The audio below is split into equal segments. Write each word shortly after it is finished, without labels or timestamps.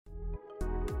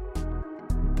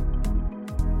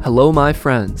Hello, my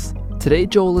friends. Today,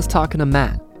 Joel is talking to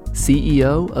Matt,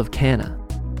 CEO of Canna,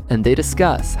 and they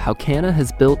discuss how Canna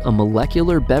has built a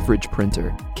molecular beverage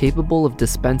printer capable of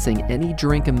dispensing any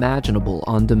drink imaginable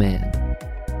on demand,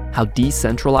 how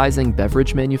decentralizing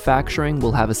beverage manufacturing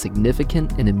will have a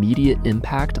significant and immediate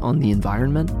impact on the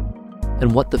environment,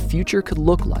 and what the future could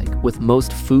look like with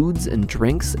most foods and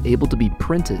drinks able to be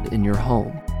printed in your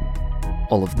home.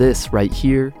 All of this right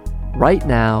here, right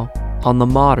now, on the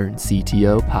Modern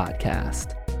CTO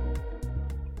Podcast.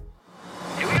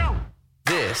 Here we go.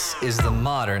 This is the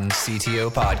Modern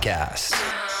CTO Podcast.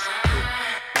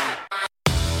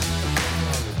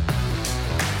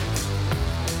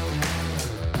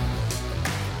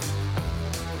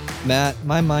 Matt,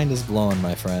 my mind is blown,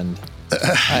 my friend.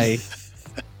 I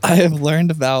have learned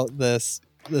about this.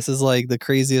 This is like the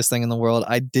craziest thing in the world.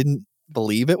 I didn't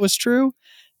believe it was true.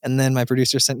 And then my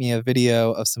producer sent me a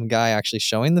video of some guy actually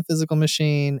showing the physical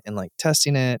machine and like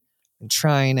testing it and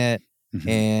trying it. Mm-hmm.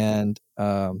 And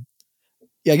I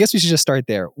guess we should just start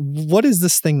there. What is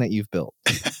this thing that you've built?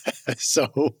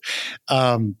 So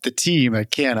the team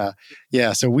at Canna,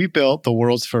 so we built the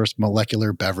world's first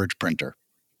molecular beverage printer.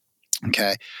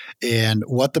 Okay. And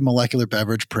what the molecular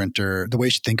beverage printer, the way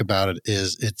you should think about it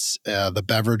is it's the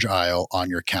beverage aisle on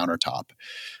your countertop.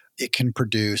 It can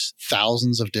produce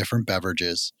thousands of different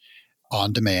beverages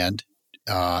on demand,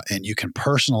 and you can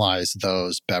personalize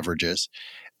those beverages.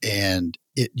 And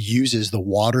it uses the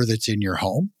water that's in your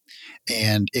home,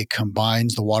 and it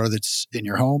combines the water that's in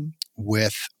your home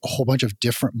with a whole bunch of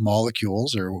different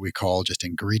molecules, or what we call just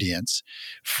ingredients,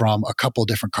 from a couple of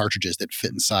different cartridges that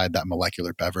fit inside that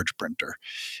molecular beverage printer.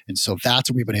 And so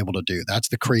that's what we've been able to do. That's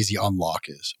the crazy unlock,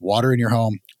 is water in your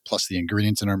home plus the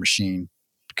ingredients in our machine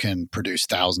can produce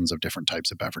thousands of different types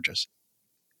of beverages.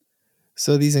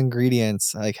 So these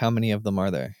ingredients, like how many of them are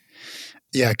there?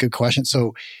 Yeah, good question.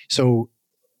 So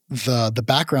the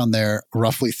background there,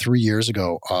 roughly 3 years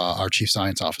ago, our chief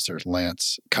science officer,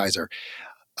 Lance Kaiser,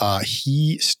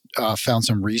 he found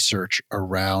some research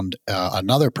around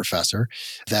another professor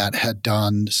that had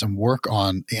done some work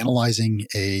on analyzing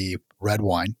a red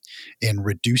wine and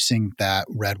reducing that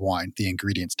red wine, the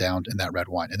ingredients down in that red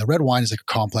wine. And the red wine is like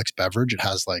a complex beverage. It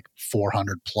has like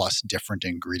 400 plus different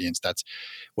ingredients. That's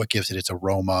what gives it its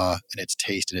aroma and its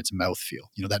taste and its mouthfeel.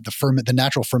 You know, that the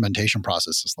natural fermentation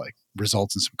process is like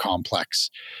results in some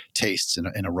complex tastes and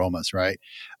aromas, right?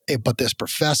 But this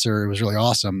professor, it was really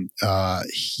awesome.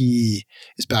 His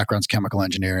background's chemical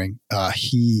engineering.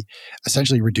 He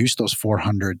essentially reduced those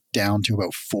 400 down to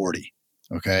about 40.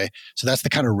 Okay. So that's the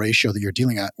kind of ratio that you're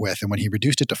dealing with. And when he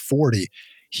reduced it to 40,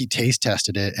 he taste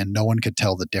tested it and no one could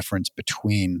tell the difference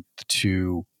between the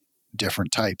two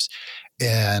different types.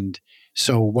 And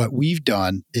so what we've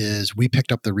done is we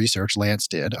picked up the research Lance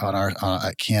did on our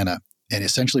at Canna and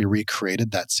essentially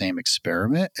recreated that same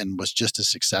experiment and was just as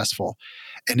successful.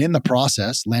 And in the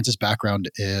process, Lance's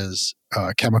background is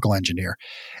a chemical engineer,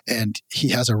 and he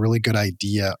has a really good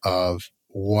idea of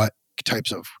what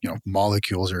types of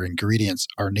molecules or ingredients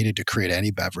are needed to create any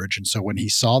beverage. And so when he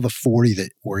saw the 40 that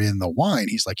were in the wine,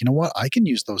 he's like, you know what? I can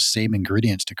use those same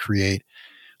ingredients to create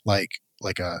like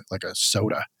a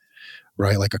soda,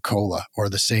 right? Like a cola, or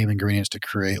the same ingredients to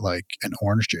create like an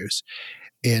orange juice.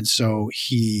 And so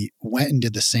he went and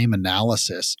did the same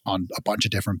analysis on a bunch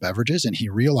of different beverages, and he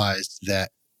realized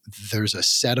that there's a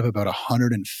set of about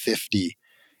 150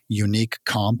 unique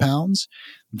compounds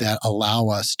that allow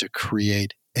us to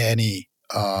create any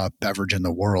beverage in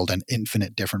the world and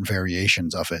infinite different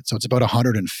variations of it. So it's about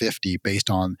 150 based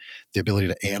on the ability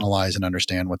to analyze and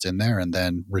understand what's in there and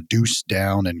then reduce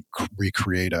down and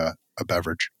recreate a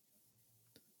beverage.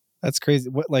 That's crazy.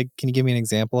 Can you give me an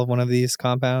example of one of these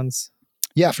compounds?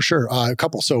 Yeah, for sure. A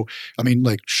couple. So, I mean,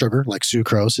 like sugar, like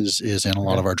sucrose is in a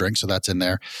lot of our drinks. So that's in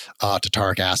there.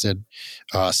 Tartaric acid,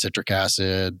 citric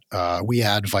acid. We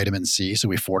add vitamin C. So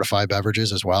we fortify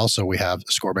beverages as well. So we have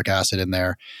ascorbic acid in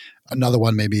there. Another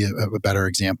one, maybe a better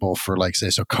example for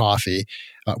so coffee.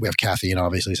 We have caffeine,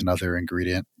 obviously, is another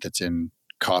ingredient that's in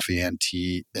coffee and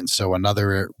tea. And so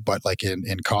but like in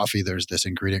coffee, there's this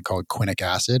ingredient called quinic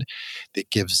acid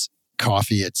that gives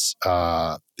coffee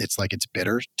it's like its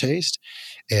bitter taste,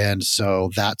 and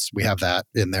so we have that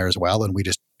in there as well. And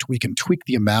we can tweak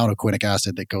the amount of quinic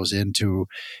acid that goes into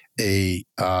a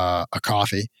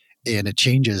coffee, and it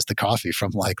changes the coffee from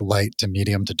like light to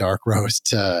medium to dark roast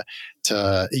to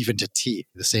even to tea.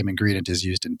 The same ingredient is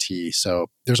used in tea. So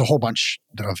there's a whole bunch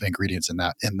of ingredients in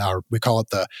that. And we call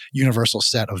it the universal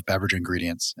set of beverage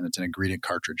ingredients, and it's an ingredient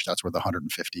cartridge. That's where the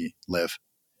 150 live.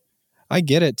 I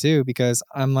get it too, because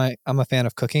I'm a fan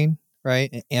of cooking,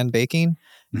 right? And baking.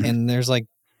 Mm-hmm. And there's like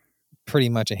pretty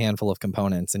much a handful of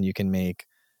components, and you can make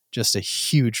just a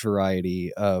huge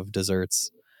variety of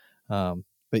desserts.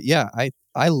 But yeah,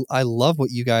 I love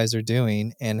what you guys are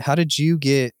doing. And how did you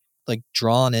get like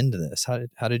drawn into this?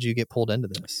 How did you get pulled into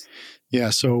this?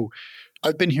 Yeah. So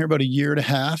I've been here about a year and a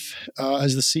half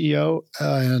as the CEO,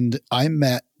 and I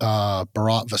met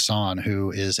Bharat Vassan, who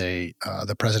is the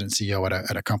president and CEO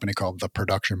at a company called the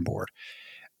Production Board.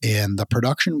 And the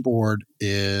Production Board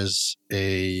is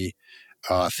think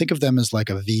of them as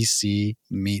like a VC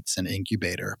meets an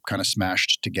incubator kind of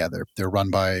smashed together. They're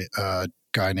run by a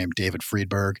guy named David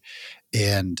Friedberg.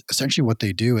 And essentially what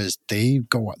they do is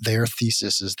their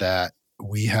thesis is that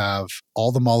we have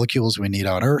all the molecules we need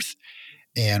on Earth,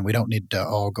 and we don't need to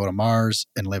all go to Mars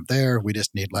and live there. We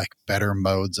just need like better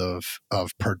modes of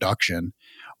production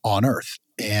on Earth.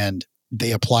 And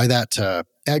they apply that to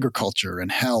agriculture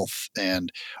and health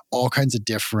and all kinds of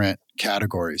different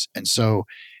categories. And so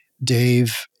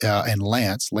Dave and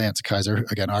Lance Kaiser,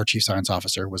 again, our chief science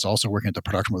officer, was also working at the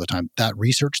Production Board at the time. That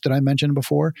research that I mentioned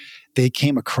before, they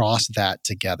came across that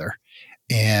together.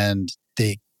 And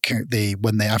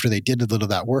after they did a little of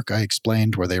that work, I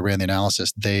explained where they ran the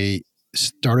analysis, they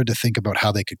started to think about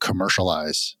how they could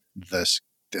commercialize this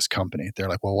company. They're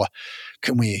like, well,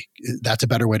 that's a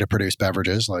better way to produce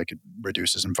beverages, like it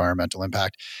reduces environmental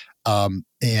impact.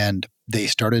 And they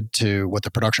started to, what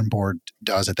the Production Board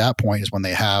does at that point is when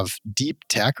they have deep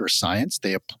tech or science,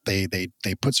 they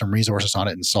put some resources on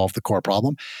it and solve the core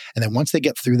problem. And then once they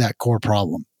get through that core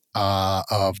problem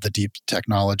of the deep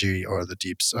technology or the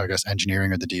deep, I guess,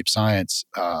 engineering or the deep science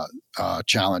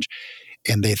challenge,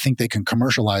 and they think they can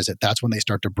commercialize it, that's when they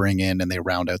start to bring in and they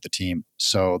round out the team.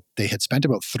 So they had spent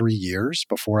about 3 years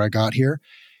before I got here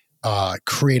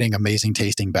creating amazing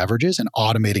tasting beverages and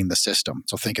automating the system.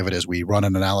 So think of it as we run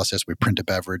an analysis, we print a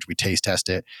beverage, we taste test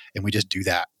it, and we just do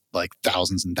that like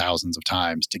thousands and thousands of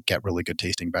times to get really good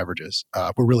tasting beverages.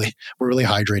 We're really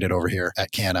hydrated over here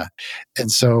at Canna. And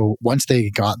so once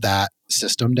they got that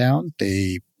system down,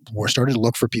 they were starting to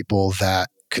look for people that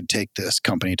could take this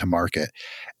company to market.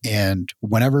 And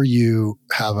whenever you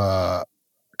have a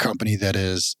company that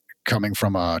is coming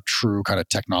from a true kind of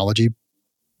technology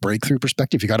breakthrough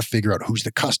perspective, you got to figure out who's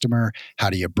the customer, how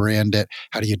do you brand it,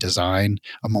 how do you design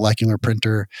a molecular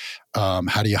printer,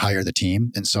 how do you hire the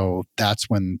team. And so that's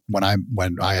when I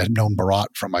had known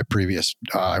Bharat from my previous,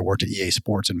 I worked at EA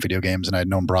Sports and video games, and I had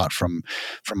known Bharat from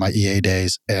my EA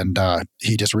days, and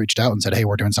he just reached out and said, hey,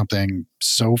 we're doing something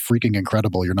so freaking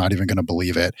incredible, you're not even going to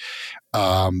believe it.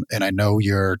 And I know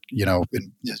you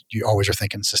always are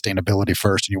thinking sustainability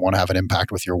first and you want to have an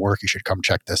impact with your work. You should come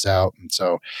check this out. And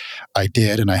so I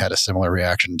did. And I had a similar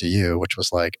reaction to you, which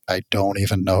was like, I don't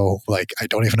even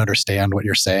understand what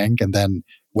you're saying. And then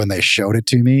when they showed it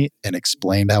to me and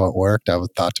explained how it worked, I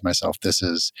thought to myself, this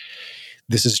is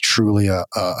truly a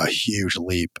huge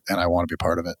leap, and I want to be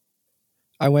part of it.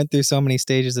 I went through so many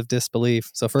stages of disbelief.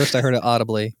 So first I heard it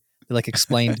audibly. They like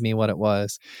explained to me what it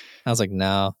was. I was like,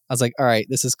 no. I was like, all right,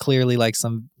 this is clearly like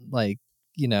some, like,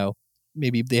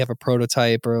 maybe they have a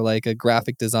prototype or like a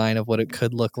graphic design of what it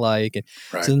could look like. And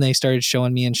right. So then they started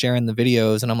showing me and sharing the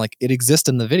videos, and I'm like, it exists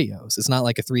in the videos. It's not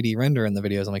like a 3D render in the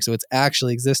videos. I'm like, so it's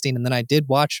actually existing. And then I did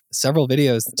watch several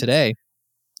videos today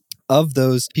of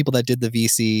those people that did the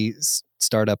VC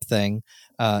startup thing,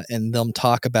 and them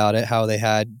talk about it, how they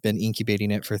had been incubating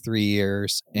it for 3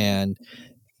 years, and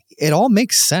it all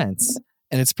makes sense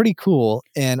and it's pretty cool.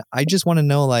 And I just want to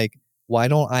know, like, why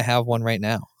don't I have one right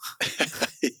now?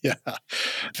 Yeah,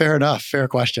 fair enough. Fair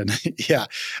question. Yeah.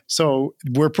 So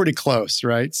we're pretty close,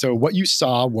 right? So what you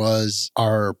saw was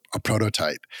a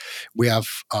prototype. We have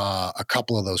a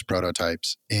couple of those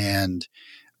prototypes, and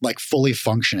like fully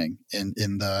functioning in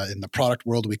the product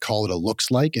world, we call it a looks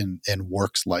like and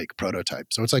works like prototype.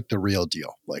 So it's like the real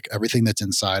deal. Like everything that's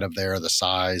inside of there, the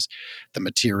size, the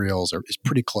materials is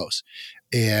pretty close.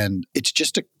 And it's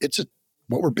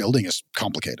what we're building is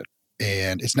complicated.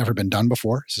 And it's never been done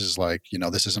before. This is like,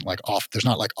 this isn't like there's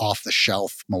not like off the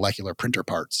shelf molecular printer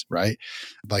parts, right?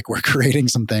 Like we're creating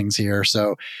some things here.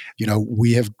 So,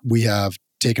 we have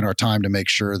taken our time to make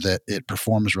sure that it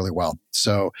performs really well.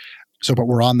 But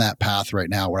we're on that path right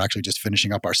now. We're actually just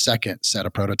finishing up our second set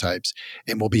of prototypes,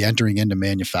 and we'll be entering into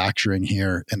manufacturing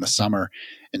here in the summer.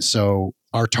 And so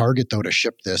our target, though, to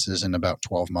ship this is in about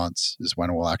 12 months is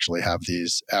when we'll actually have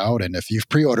these out. And if you've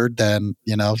pre-ordered, then,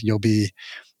 you'll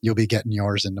be getting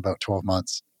yours in about 12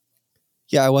 months.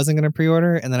 Yeah, I wasn't going to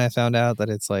pre-order, and then I found out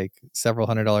that it's like several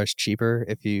 $100s cheaper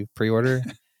if you pre-order.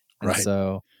 And right.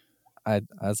 So I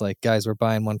was like, guys, we're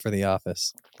buying one for the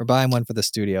office. We're buying one for the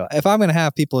studio. If I'm going to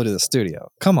have people to the studio,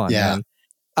 come on, yeah. man.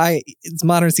 it's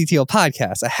Modern CTO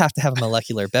podcast. I have to have a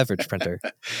molecular beverage printer.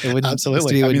 It wouldn't, Absolutely. The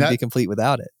studio wouldn't be complete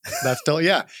without it. That's still,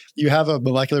 yeah. You have a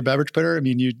molecular beverage printer. I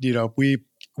mean, you know,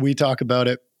 we talk about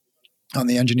it on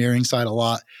the engineering side a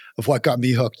lot. Of what got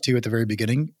me hooked too at the very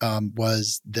beginning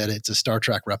was that it's a Star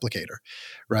Trek replicator,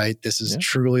 right? This is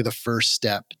truly the first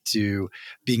step to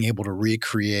being able to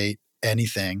recreate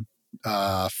anything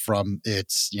from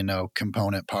its, you know,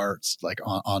 component parts, like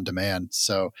on demand.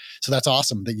 So that's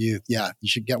awesome that you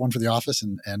should get one for the office,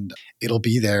 and it'll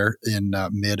be there in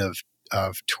mid of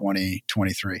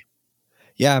 2023.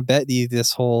 Yeah, I bet you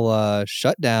this whole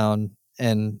shutdown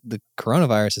and the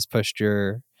coronavirus has pushed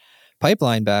your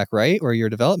pipeline back, right? Or your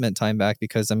development time back,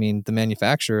 because I mean the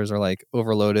manufacturers are like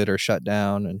overloaded or shut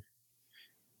down. And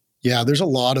yeah, there's a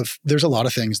lot of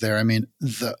things there. I mean,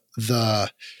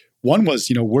 the one was,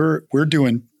 you know, we're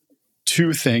doing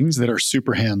two things that are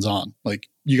super hands-on. Like,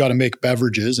 you got to make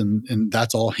beverages, and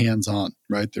that's all hands-on,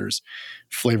 right? There's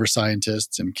flavor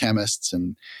scientists and chemists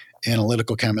and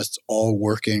analytical chemists all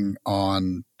working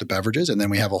on the beverages, and then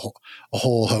we have a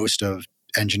whole host of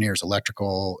engineers,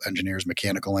 electrical engineers,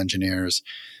 mechanical engineers,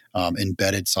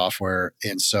 embedded software.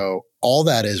 And so all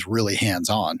that is really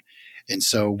hands-on. And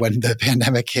so when the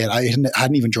pandemic hit, I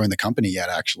hadn't even joined the company yet,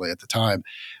 actually, at the time,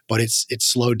 but it's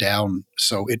slowed down.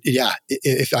 So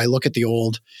if I look at the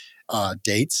old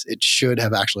dates, it should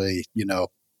have actually, you know,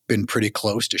 been pretty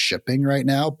close to shipping right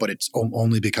now, but it's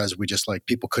only because we just, like,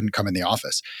 people couldn't come in the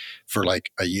office for like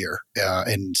a year.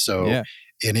 And so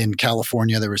and in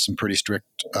California, there was some pretty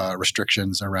strict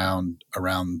restrictions around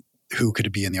who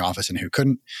could be in the office and who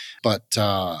couldn't. But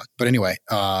anyway,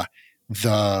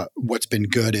 what's been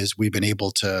good is we've been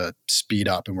able to speed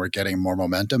up, and we're getting more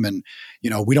momentum. And,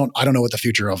 you know, I don't know what the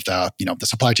future of the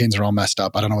supply chains are all messed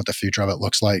up. I don't know what the future of it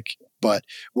looks like, but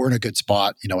we're in a good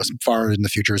spot. You know, as far in the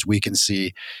future as we can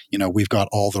see, you know, we've got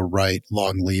all the right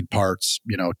long lead parts,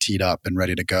 you know, teed up and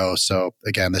ready to go. So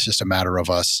again, it's just a matter of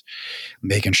us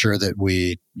making sure that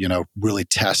we, you know, really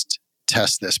test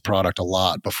this product a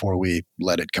lot before we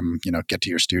let it come, you know, get to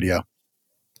your studio.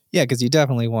 Yeah, because you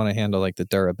definitely want to handle like the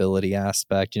durability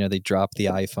aspect. You know, they drop the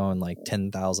iPhone like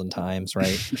 10,000 times,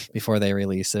 right, before they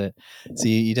release it. So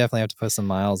you definitely have to put some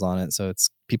miles on it. So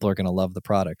people are going to love the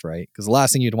product, right? Because the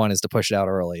last thing you'd want is to push it out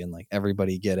early and like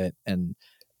everybody get it and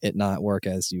it not work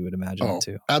as you would imagine it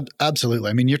to. Absolutely.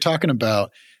 I mean, you're talking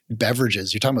about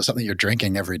beverages. You're talking about something you're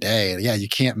drinking every day. Yeah, you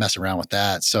can't mess around with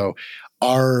that. So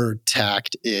our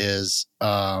tact is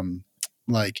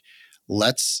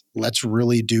let's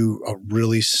really do a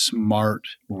really smart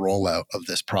rollout of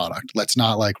this product. Let's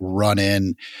not like run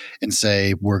in and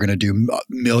say we're going to do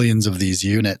millions of these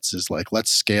units. Is like, let's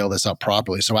scale this up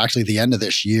properly. So actually the end of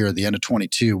this year, the end of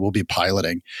 22, we'll be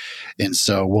piloting. And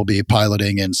so we'll be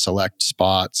piloting in select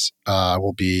spots.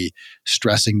 We'll be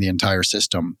stressing the entire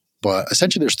system. But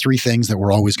essentially, there's three things that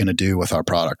we're always going to do with our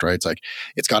product, right? It's like,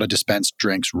 it's got to dispense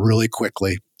drinks really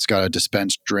quickly. It's got to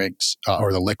dispense drinks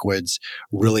or the liquids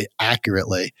really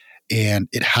accurately. And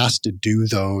it has to do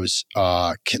those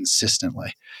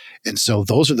consistently. And so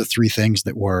those are the three things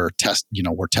that we're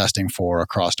testing for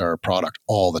across our product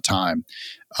all the time.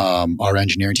 Our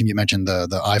engineering team, you mentioned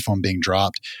the iPhone being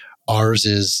dropped. Ours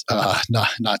is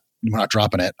not we're not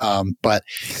dropping it. But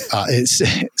it's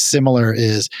similar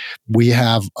is we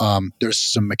have, there's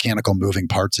some mechanical moving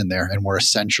parts in there, and we're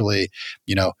essentially,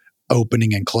 you know,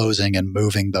 opening and closing and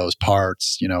moving those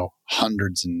parts, you know,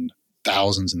 hundreds and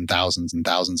thousands and thousands and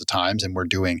thousands of times. And we're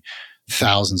doing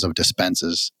thousands of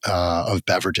dispenses of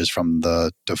beverages from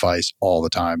the device all the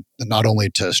time, not only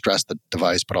to stress the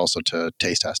device, but also to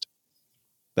taste test.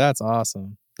 That's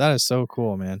awesome. That is so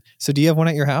cool, man. So do you have one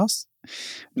at your house?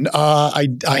 I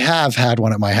have had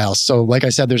one at my house. So like I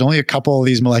said, there's only a couple of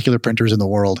these molecular printers in the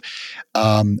world.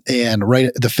 And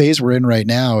the phase we're in right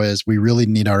now is we really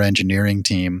need our engineering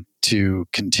team to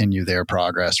continue their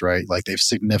progress, right? Like they've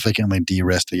significantly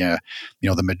de-risked the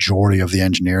majority of the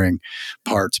engineering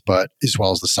parts, but as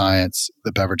well as the science,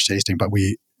 the beverage tasting. But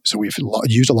we've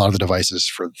used a lot of the devices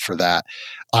for that.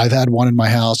 I've had one in my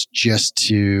house just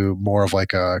to more of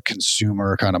like a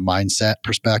consumer kind of mindset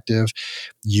perspective,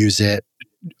 use it,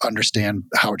 understand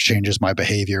how it changes my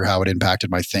behavior, how it impacted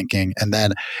my thinking. And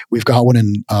then we've got one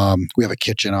in, we have a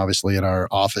kitchen obviously in our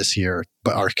office here,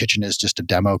 but our kitchen is just a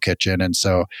demo kitchen. And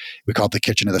so we call it the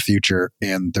kitchen of the future.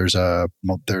 And there's a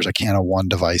Canna One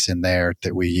device in there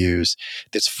that we use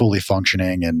that's fully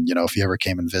functioning. And, you know, if you ever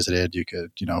came and visited, you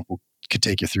could, you know, could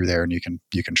take you through there and you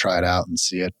can try it out and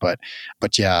see it. But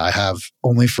yeah, I have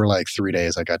only for like 3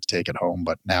 days I got to take it home,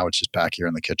 but now it's just back here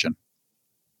in the kitchen.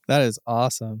 That is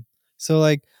awesome. So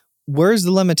like, where's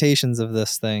the limitations of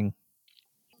this thing?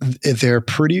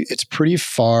 It's pretty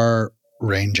far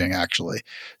ranging, actually.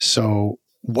 So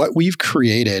what we've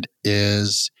created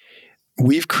is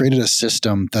we've created a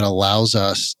system that allows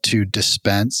us to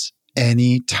dispense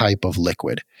any type of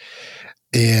liquid.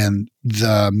 And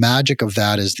the magic of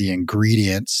that is the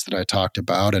ingredients that I talked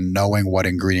about and knowing what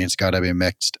ingredients got to be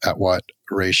mixed at what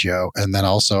ratio. And then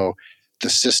also the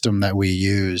system that we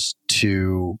use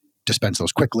to dispense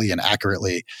those quickly and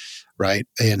accurately, right?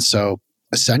 And so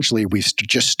essentially we've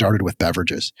just started with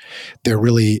beverages. There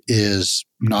really is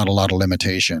not a lot of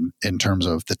limitation in terms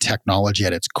of the technology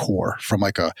at its core. From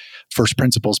like a first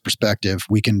principles perspective,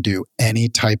 we can do any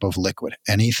type of liquid,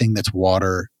 anything that's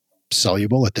water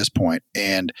soluble at this point.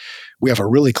 And we have a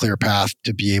really clear path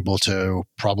to be able to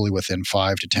probably within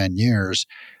 5 to 10 years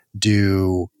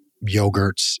do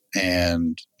yogurts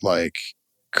and like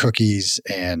cookies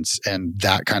and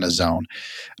that kind of zone.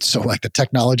 So like the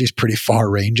technology is pretty far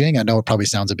ranging. I know it probably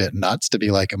sounds a bit nuts to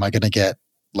be like, am I going to get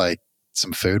like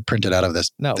some food printed out of this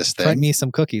thing? Print me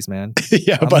some cookies, man.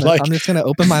 Yeah, I'm just going to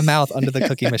open my mouth under the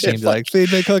cookie machine and be like,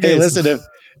 feed me cookies. Hey, listen,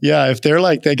 if they're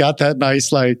like, they got that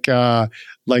nice like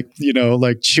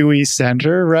chewy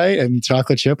center, right? And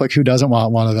chocolate chip, like who doesn't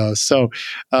want one of those? So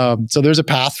there's a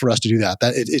path for us to do that.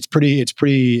 It's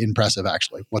pretty impressive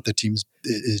actually what the team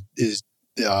is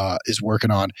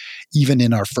working on, even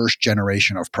in our first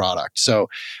generation of product. So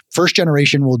first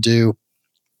generation will do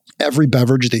every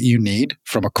beverage that you need,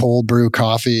 from a cold brew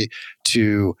coffee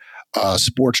to a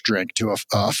sports drink to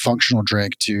a functional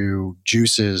drink to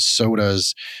juices,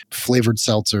 sodas, flavored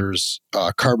seltzers,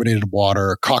 carbonated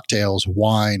water, cocktails,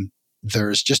 wine.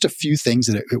 There's just a few things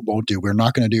that it won't do. We're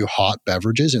not going to do hot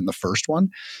beverages in the first one.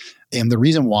 And the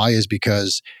reason why is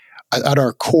because at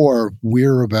our core,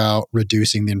 we're about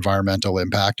reducing the environmental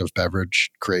impact of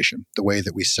beverage creation, the way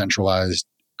that we centralized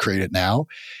create it now.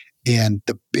 And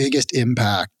the biggest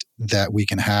impact that we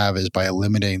can have is by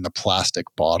eliminating the plastic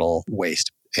bottle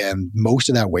waste. And most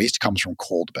of that waste comes from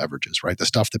cold beverages, right? The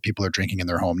stuff that people are drinking in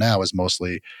their home now is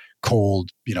mostly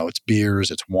cold, it's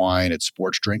beers, it's wine, it's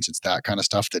sports drinks, it's that kind of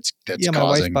stuff that's my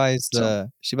causing. Wife buys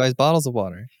she buys bottles of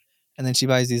water, and then she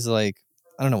buys these like,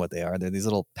 I don't know what they are. They're these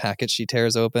little packets she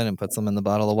tears open and puts them in the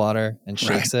bottle of water and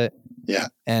shakes it. Yeah.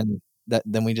 And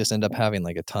then we just end up having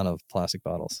like a ton of plastic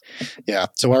bottles. Yeah.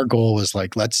 So our goal is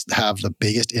like, let's have the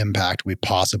biggest impact we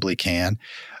possibly can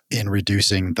in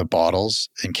reducing the bottles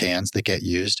and cans that get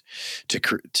used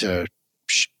to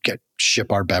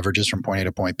ship our beverages from point A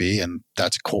to point B. And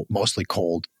that's cold, mostly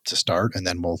cold to start. And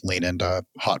then we'll lean into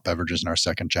hot beverages in our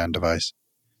second gen device.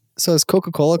 So has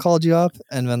Coca-Cola called you up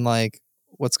and been like,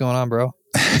 what's going on, bro?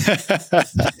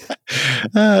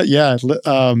 Yeah.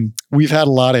 We've had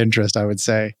a lot of interest, I would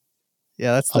say.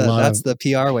 Yeah, that's the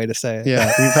PR way to say it.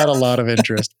 Yeah, we've had a lot of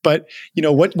interest. But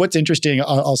what's interesting,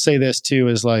 I'll say this too,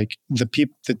 is like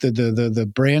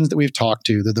the brands that we've talked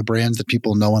to, the brands that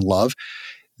people know and love,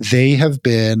 they have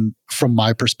been, from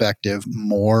my perspective,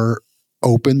 more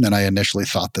open than I initially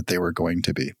thought that they were going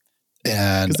to be.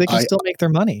 And because they can still make their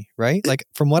money, right? Like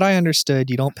from what I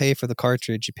understood, you don't pay for the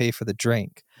cartridge, you pay for the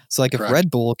drink. So like if Red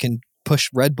Bull can push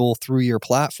Red Bull through your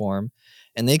platform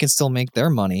and they can still make their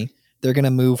money, they're going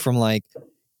to move from like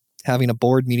having a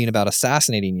board meeting about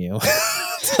assassinating you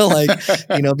to like,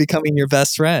 becoming your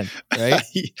best friend. Right.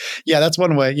 Yeah. That's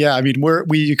one way. Yeah. I mean,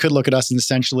 you could look at us and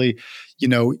essentially,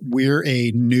 we're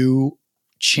a new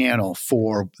channel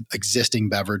for existing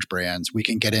beverage brands. We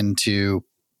can get into,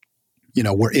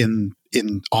 we're in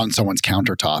on someone's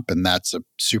countertop, and that's a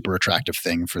super attractive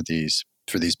thing for these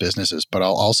businesses. But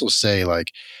I'll also say,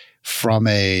 like, from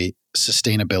a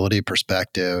sustainability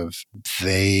perspective,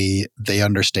 they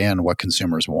understand what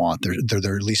consumers want.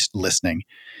 They're at least listening,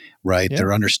 right? Yeah.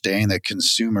 They're understanding that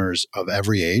consumers of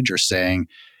every age are saying,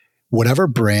 whatever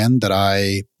brand that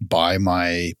I buy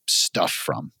my stuff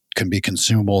from, can be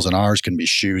consumables, and ours can be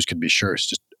shoes, can be shirts.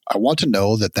 Just I want to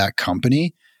know that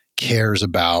company cares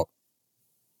about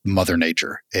Mother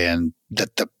Nature, and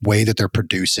that the way that they're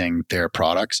producing their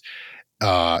products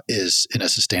is in a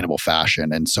sustainable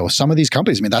fashion. And so some of these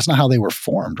companies, I mean, that's not how they were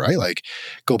formed, right? Like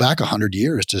go back 100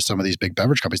 years to some of these big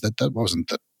beverage companies. That wasn't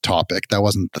the topic. That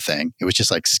wasn't the thing. It was just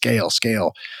like scale,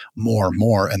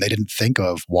 more. And they didn't think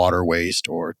of water waste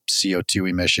or CO2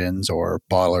 emissions or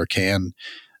bottle or can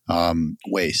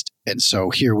waste. And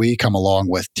so here we come along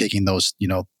with taking those,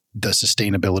 the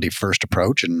sustainability first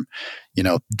approach. And,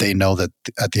 they know that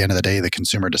at the end of the day, the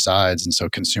consumer decides. And so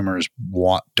consumers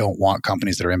don't want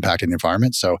companies that are impacting the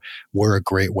environment. So we're a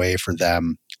great way for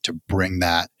them to bring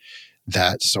that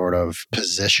sort of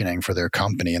positioning for their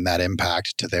company and that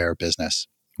impact to their business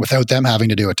without them having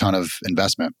to do a ton of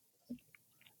investment.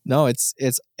 No, it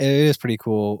is pretty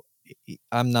cool.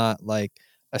 I'm not like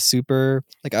a super,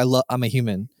 like I'm a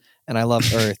human. and I love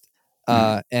Earth.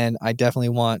 And I definitely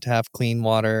want to have clean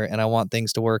water, and I want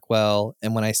things to work well.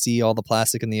 And when I see all the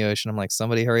plastic in the ocean, I'm like,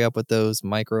 somebody hurry up with those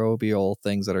microbial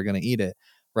things that are going to eat it,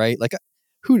 right? Like,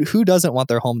 who doesn't want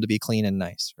their home to be clean and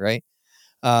nice, right?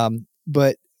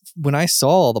 But when I saw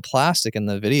all the plastic in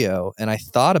the video and I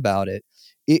thought about it,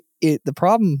 the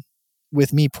problem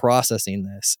with me processing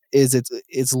this is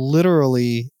it's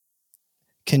literally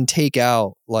can take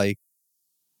out like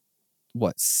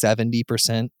what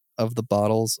 70% of the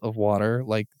bottles of water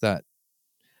like that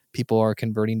people are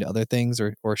converting to other things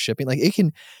or shipping. Like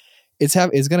it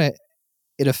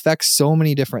affects so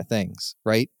many different things,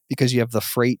 right? Because you have the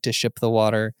freight to ship the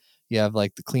water, you have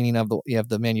like the cleaning of you have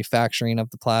the manufacturing of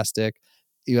the plastic,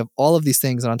 you have all of these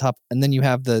things on top, and then you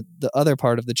have the other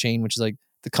part of the chain, which is like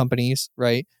the companies,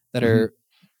 right, that are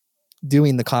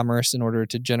doing the commerce in order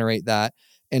to generate that.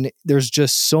 And there's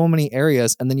just so many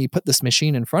areas, and then you put this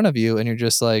machine in front of you and you're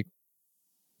just like,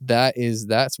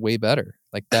 that's way better.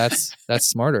 Like that's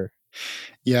smarter.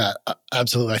 Yeah,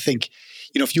 absolutely. I think,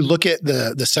 if you look at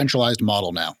the centralized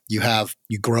model now, you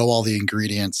grow all the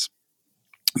ingredients,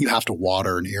 you have to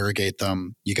water and irrigate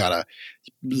them. You got to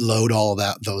load all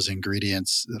of those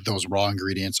ingredients, those raw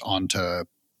ingredients onto,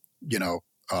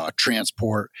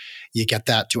 transport. You get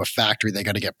that to a factory, they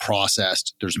got to get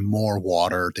processed. There's more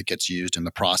water that gets used in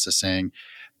the processing.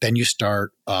 Then you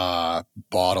start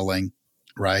bottling,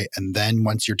 right? And then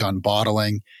once you're done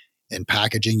bottling and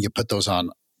packaging, you put those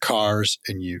on cars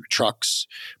and trucks,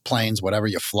 planes, whatever,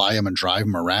 you fly them and drive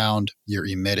them around. You're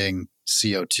emitting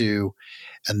CO2.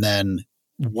 And then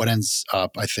what ends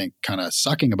up, I think, kind of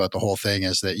sucking about the whole thing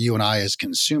is that you and I as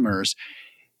consumers,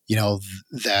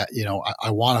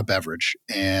 I want a beverage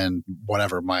and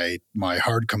whatever, my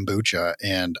hard kombucha.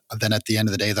 And then at the end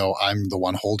of the day, though, I'm the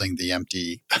one holding the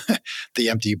empty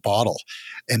bottle.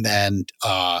 And then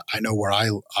I know where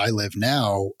I live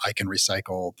now, I can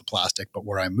recycle the plastic, but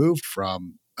where I moved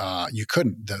from, you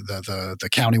couldn't. The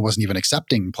county wasn't even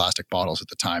accepting plastic bottles at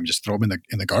the time. Just throw them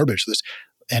in the garbage. So this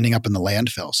ending up in the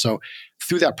landfill. So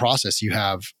through that process, you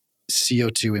have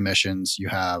CO2 emissions, you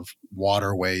have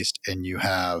water waste, and you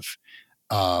have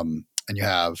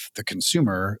the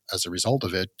consumer as a result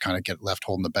of it kind of get left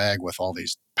holding the bag with all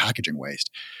these packaging waste.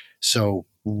 So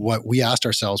what we asked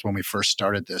ourselves when we first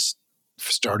started the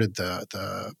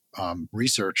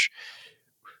research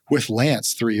with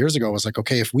Lance 3 years ago was like,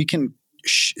 okay, if we can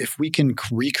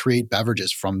recreate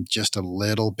beverages from just a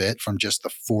little bit, from just the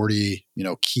 40,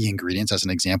 key ingredients as an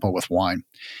example with wine,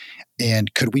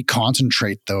 and could we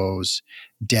concentrate those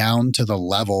down to the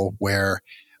level where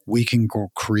we can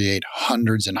create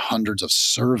hundreds and hundreds of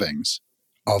servings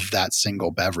of that single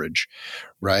beverage,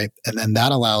 right? And then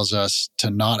that allows us to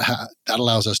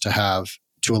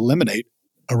eliminate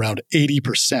around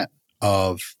 80%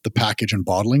 of the package and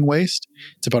bottling waste.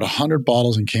 It's about 100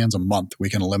 bottles and cans a month we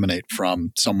can eliminate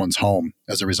from someone's home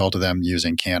as a result of them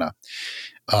using Canna.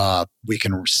 We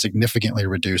can significantly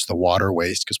reduce the water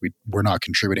waste because we're not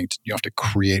contributing to, you don't have to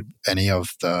create any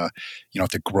of the, you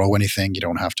don't have to grow anything. You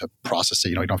don't have to process it.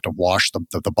 You don't have to wash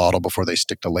the bottle before they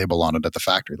stick the label on it at the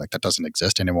factory. Like that doesn't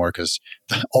exist anymore because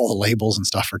all the labels and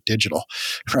stuff are digital,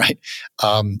 right?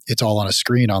 It's all on a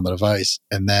screen on the device.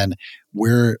 And then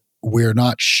we're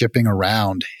not shipping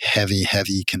around heavy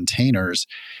containers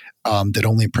that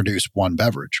only produce one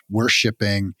beverage. We're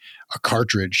shipping a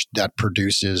cartridge that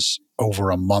produces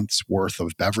over a month's worth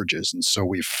of beverages. And so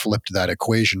we've flipped that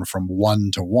equation from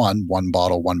 1 to 1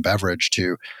 bottle, one beverage,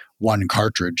 to one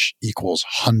cartridge equals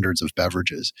hundreds of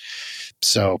beverages.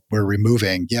 So we're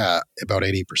removing, about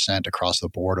 80% across the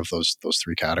board of those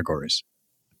three categories.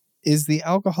 Is the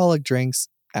alcoholic drinks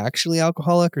actually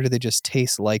alcoholic, or do they just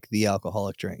taste like the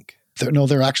alcoholic drink?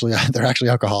 They're actually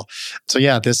alcohol. So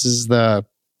this is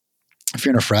if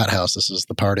you're in a frat house, this is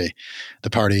the party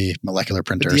molecular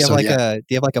printer. Do you have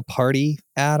like a party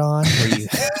add-on where you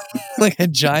like a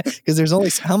giant, because there's only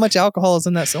how much alcohol is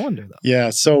in that cylinder though?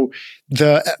 Yeah. So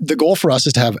the goal for us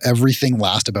is to have everything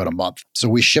last about a month. So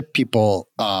we ship people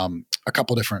a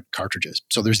couple different cartridges.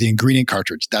 So there's the ingredient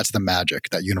cartridge. That's the magic,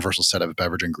 that universal set of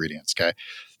beverage ingredients. Okay.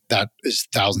 That is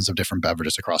thousands of different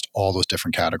beverages across all those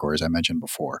different categories I mentioned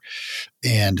before.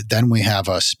 And then we have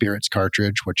a spirits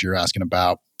cartridge, which you're asking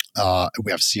about.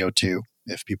 We have CO2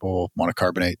 if people want to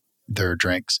carbonate their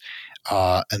drinks.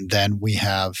 And then we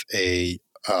have a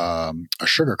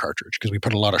sugar cartridge because we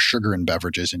put a lot of sugar in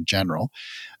beverages in general.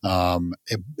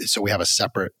 So we have a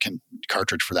separate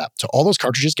cartridge for that. So all those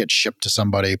cartridges get shipped to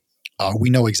somebody. We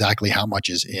know exactly how much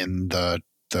is in the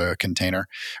container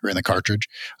or in the cartridge,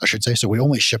 I should say. So we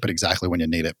only ship it exactly when you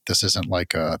need it. This isn't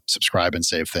like a subscribe and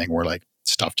save thing where like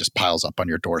stuff just piles up on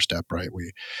your doorstep, right?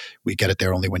 We get it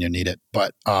there only when you need it.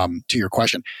 But to your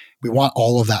question, we want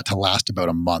all of that to last about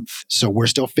a month. So we're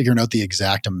still figuring out the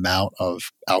exact amount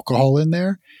of alcohol in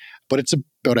there, but it's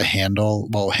about a handle.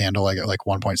 Well, handle I got like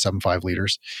 1.75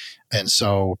 liters. And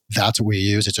so that's what we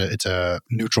use. It's a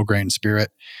neutral grain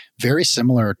spirit, very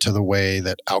similar to the way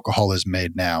that alcohol is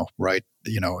made now, right?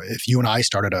 If you and I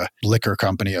started a liquor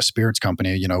company, a spirits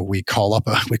company, we call up,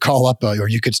 or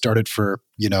you could start it for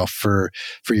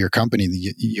your company.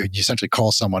 You essentially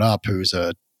call someone up who's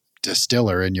a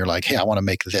distiller, and you're like, hey, I want to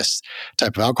make this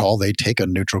type of alcohol. They take a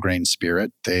neutral grain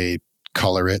spirit, they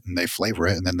color it and they flavor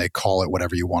it, and then they call it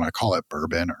whatever you want to call it,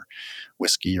 bourbon or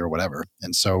whiskey or whatever.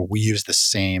 And so we use the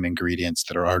same ingredients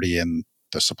that are already in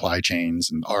the supply chains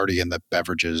and already in the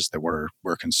beverages that we're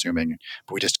consuming,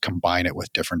 but we just combine it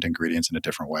with different ingredients in a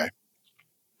different way.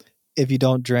 If you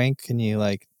don't drink, can you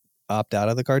like opt out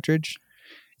of the cartridge?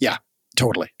 Yeah,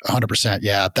 totally. 100%.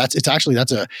 Yeah. That's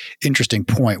a interesting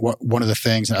point. One of the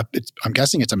things, and I'm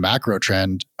guessing it's a macro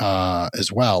trend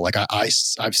as well. Like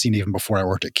I've seen even before I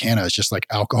worked at Canna, it's just like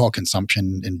alcohol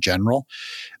consumption in general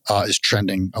is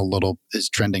trending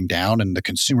down, and the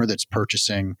consumer that's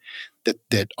purchasing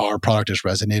that our product is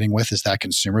resonating with is that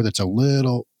consumer that's a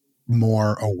little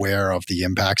more aware of the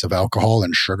impacts of alcohol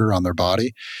and sugar on their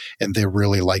body. And they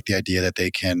really like the idea that they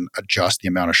can adjust the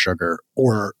amount of sugar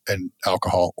and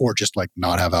alcohol, or just like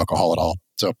not have alcohol at all.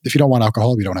 So if you don't want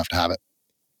alcohol, you don't have to have it.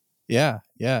 Yeah.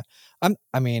 Yeah. I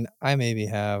maybe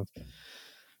have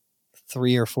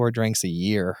 3 or 4 drinks a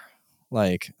year.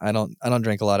 Like I don't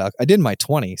drink a lot of alcohol. I did in my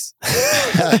 20s.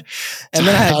 And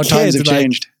then I had how kids, times have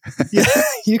changed. Yeah,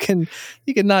 you can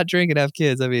not drink and have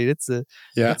kids. I mean, it's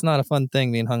not a fun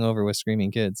thing being hungover with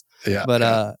screaming kids. Yeah. But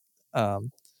I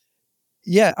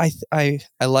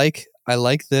like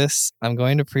this. I'm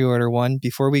going to pre-order one.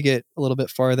 Before we get a little bit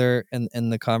farther in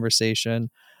the conversation,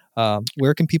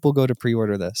 where can people go to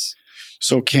pre-order this?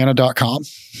 So canna.com,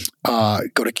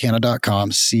 go to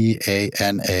canna.com,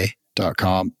 CANA.com,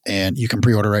 and you can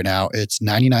pre-order right now. It's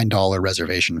 $99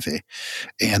 reservation fee.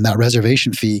 And that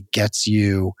reservation fee gets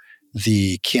you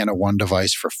the Canna One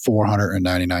device for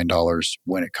 $499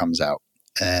 when it comes out.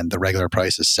 And the regular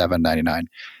price is $799.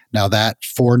 Now that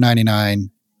 $499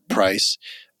 price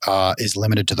is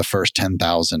limited to the first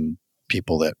 10,000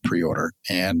 people that pre-order.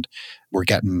 And we're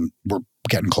getting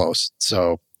close.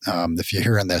 So if you're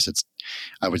hearing this,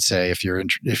 I would say if you're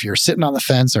sitting on the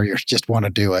fence or you just want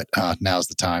to do it, now's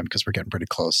the time, because we're getting pretty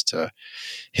close to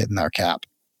hitting our cap.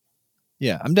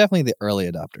 Yeah, I'm definitely the early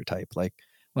adopter type. Like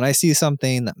when I see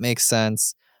something that makes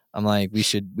sense, I'm like, we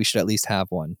should at least have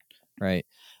one, right?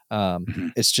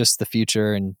 It's just the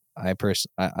future, and I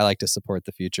like to support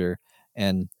the future,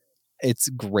 and it's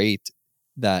great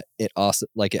that it also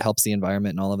like it helps the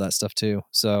environment and all of that stuff too.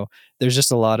 So there's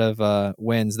just a lot of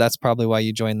wins. That's probably why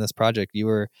you joined this project. You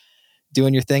were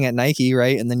doing your thing at Nike,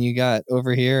 right? And then you got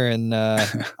over here, and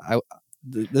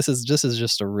this is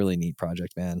just a really neat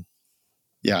project, man.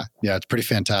 Yeah, it's pretty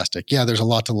fantastic. Yeah, there's a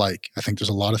lot to like. I think there's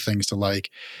a lot of things to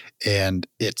like, and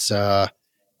it's a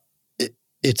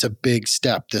big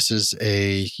step. This is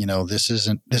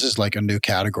like a new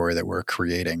category that we're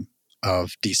creating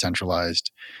of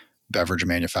decentralized beverage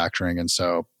manufacturing, and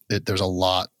so there's a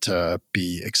lot to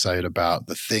be excited about.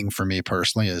 The thing for me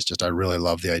personally is just I really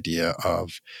love the idea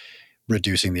of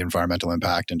reducing the environmental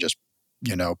impact and just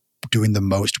doing the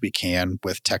most we can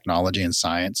with technology and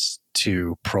science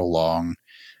to prolong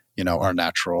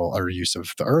our use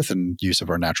of the earth and use of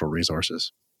our natural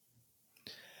resources.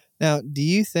 Now, do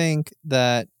you think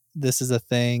that this is a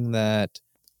thing that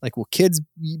like will kids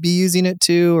be using it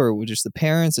too, or will just the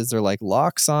parents? Is there like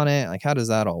locks on it? Like how does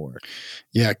that all work?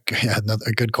 Yeah,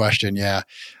 a good question. Yeah.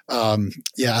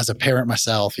 As a parent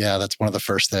myself, that's one of the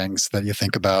first things that you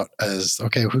think about is,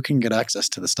 okay, who can get access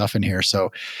to the stuff in here?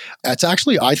 So it's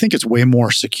actually, I think it's way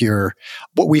more secure.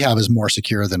 What we have is more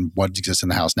secure than what exists in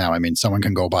the house now. I mean, someone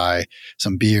can go buy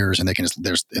some beers and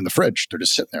there's in the fridge. They're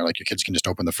just sitting there. Like your kids can just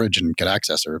open the fridge and get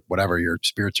access, or whatever. Your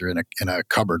spirits are in a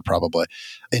cupboard probably.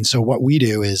 And so what we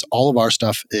do is all of our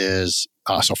stuff is,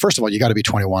 so first of all, you got to be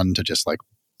 21 to just like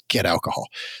get alcohol.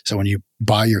 So when you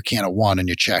buy your Canna One and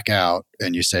you check out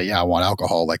and you say, I want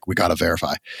alcohol, like we got to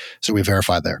verify. So we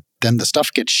verify there. Then the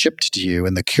stuff gets shipped to you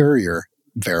and the courier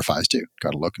verifies too.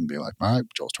 Got to look and be like, all right,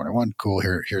 Joel's 21. Cool.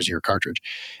 Here's your cartridge.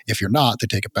 If you're not, they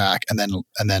take it back. And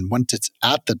then once it's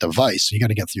at the device, you got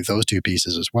to get through those two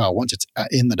pieces as well. Once it's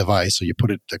in the device, so you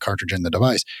put the cartridge in the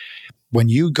device. When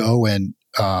you go and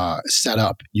set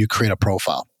up, you create a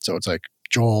profile. So it's like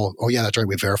Joel, oh yeah, that's right.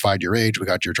 We verified your age. We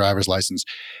got your driver's license.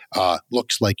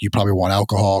 Looks like you probably want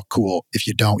alcohol. Cool. If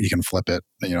you don't, you can flip it.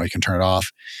 You can turn it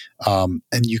off. And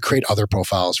you create other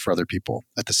profiles for other people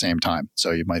at the same time.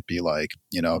 So you might be like,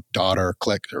 daughter,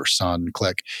 click, or son,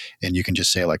 click. And you can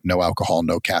just say like no alcohol,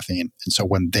 no caffeine. And so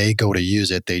when they go to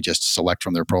use it, they just select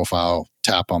from their profile,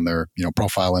 tap on their,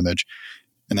 profile image,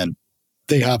 and then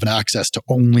they have an access to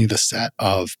only the set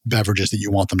of beverages that you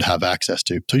want them to have access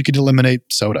to. So you could eliminate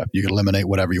soda, you could eliminate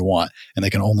whatever you want, and they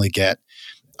can only get,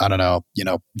 I don't know,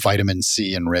 vitamin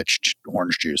C enriched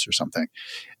orange juice or something.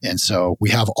 And so we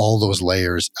have all those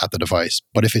layers at the device.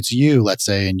 But if it's you, let's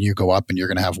say, and you go up and you're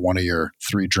going to have one of your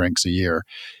 3 drinks a year,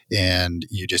 and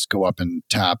you just go up and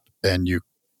tap and you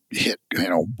hit,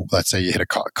 let's say you hit a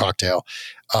cocktail,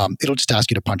 it'll just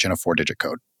ask you to punch in a 4-digit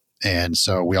code. And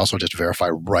so we also just verify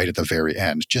right at the very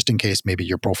end, just in case maybe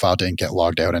your profile didn't get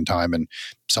logged out in time and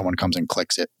someone comes and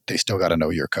clicks it, they still got to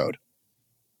know your code.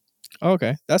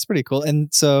 Okay, that's pretty cool.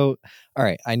 And so, all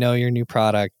right, I know your new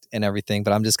product and everything,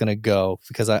 but I'm just going to go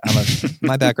because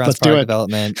my background's product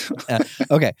development.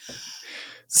 Okay.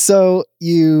 So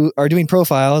you are doing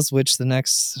profiles, which the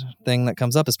next thing that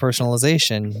comes up is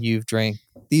personalization. You've drank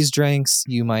these drinks.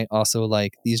 You might also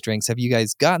like these drinks. Have you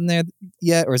guys gotten there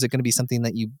yet? Or is it going to be something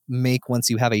that you make once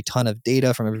you have a ton of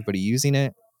data from everybody using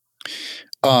it?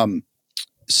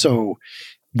 So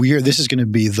this is going to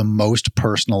be the most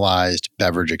personalized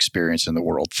beverage experience in the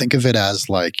world. Think of it as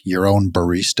like your own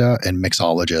barista and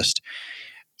mixologist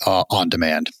on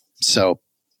demand. So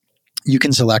you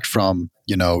can select from,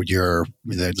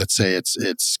 let's say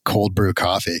it's cold brew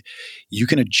coffee. You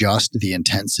can adjust the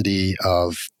intensity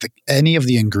of any of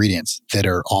the ingredients that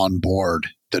are on board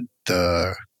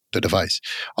the device,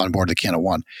 on board the Canna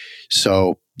One.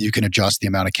 So you can adjust the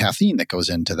amount of caffeine that goes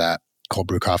into that cold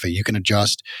brew coffee. You can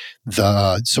adjust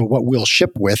so what we'll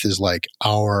ship with is like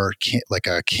like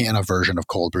a Canna version of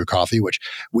cold brew coffee, which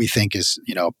we think is,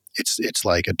 it's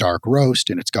like a dark roast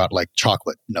and it's got like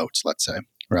chocolate notes, let's say.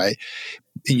 Right.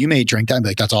 And you may drink that and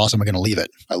be like, that's awesome. I'm going to leave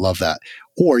it. I love that.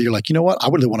 Or you're like, you know what? I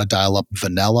really want to dial up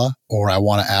vanilla, or I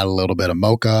want to add a little bit of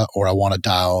mocha, or I want to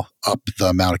dial up the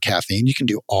amount of caffeine. You can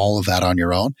do all of that on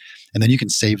your own. And then you can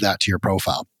save that to your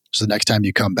profile. So the next time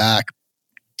you come back,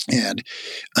 and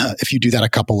if you do that a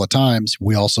couple of times,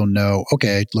 we also know,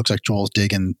 okay, it looks like Joel's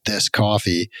digging this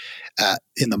coffee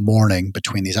in the morning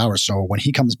between these hours. So when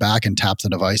he comes back and taps the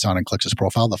device on and clicks his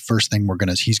profile, the first thing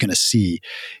he's going to see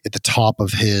at the top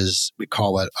of we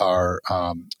call it our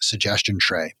suggestion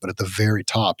tray. But at the very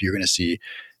top, you're going to see,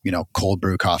 cold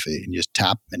brew coffee, and you just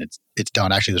tap and it's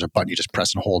done. Actually, there's a button you just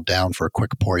press and hold down for a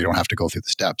quick pour. You don't have to go through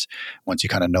the steps once you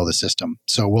kind of know the system.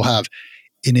 So we'll have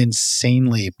an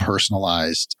insanely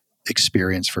personalized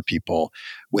experience for people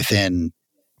within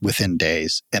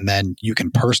days. And then you can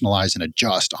personalize and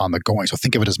adjust on the going. So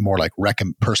think of it as more like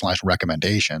personalized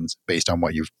recommendations based on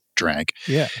what you've drank.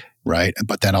 Yeah. Right.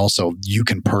 But then also you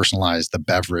can personalize the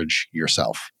beverage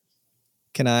yourself.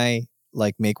 Can I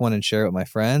like make one and share it with my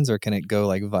friends, or can it go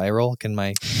like viral? Can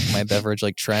my beverage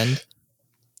like trend?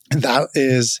 Now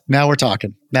we're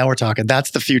talking.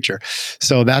 That's the future.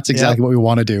 So that's exactly what we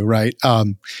want to do. Right.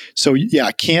 So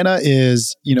yeah, Canna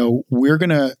is, we're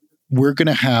going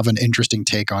to have an interesting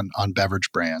take on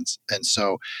beverage brands. And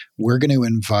so we're going to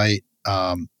invite,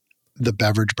 the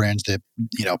beverage brands that,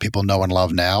 people know and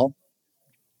love now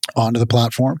onto the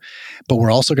platform, but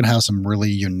we're also going to have some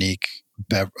really unique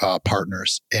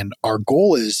partners. And our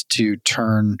goal is to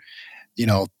turn,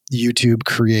 YouTube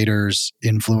creators,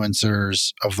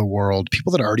 influencers of the world,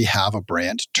 people that already have a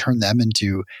brand, turn them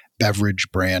into beverage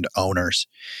brand owners,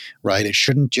 right? It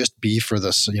shouldn't just be for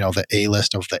this, the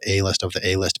A-list of the A-list of the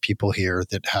A-list people here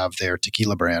that have their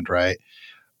tequila brand, right?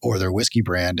 Or their whiskey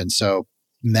brand. And so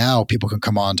now people can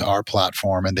come onto our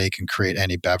platform and they can create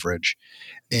any beverage.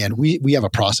 And we have a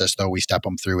process, though. We step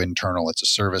them through internal. It's a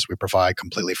service we provide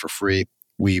completely for free.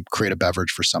 We create a beverage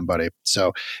for somebody.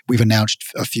 So we've announced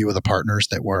a few of the partners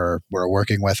that we're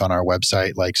working with on our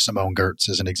website, like Simone Gertz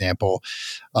as an example.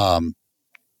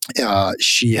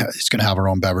 She is going to have her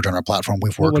own beverage on our platform.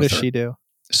 We've worked with her. What does she do?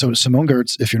 So Simone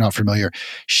Gertz, if you're not familiar,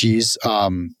 she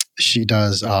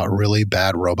does really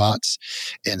bad robots.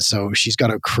 And so she's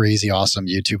got a crazy, awesome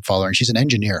YouTube following. She's an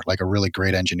engineer, like a really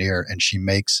great engineer. And she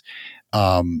makes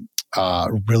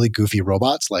really goofy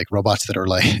robots, like robots that are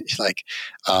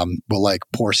will like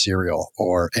pour cereal,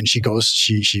 and she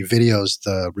videos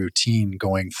the routine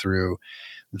going through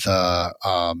the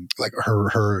like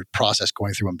her process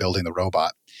going through and building the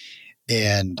robot.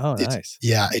 And nice.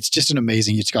 It's just an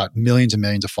amazing, it's got millions and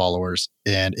millions of followers.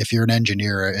 And if you're an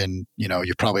engineer and,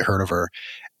 you've probably heard of her,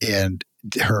 and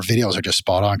her videos are just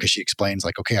spot on because she explains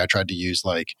like, okay, I tried to use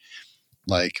like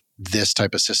like this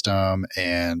type of system,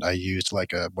 and I used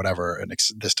like a whatever,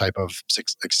 this type of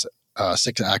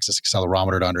six-axis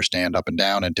accelerometer to understand up and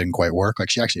down, and it didn't quite work. Like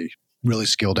she actually really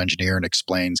skilled engineer and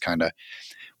explains kind of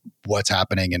what's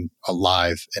happening and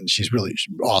alive, and she's really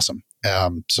awesome.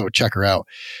 So check her out.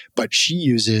 But she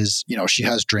uses, she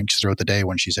has drinks throughout the day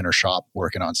when she's in her shop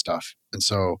working on stuff, and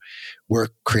so we're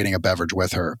creating a beverage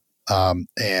with her,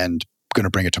 and going to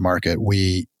bring it to market.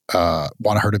 We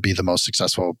want her to be the most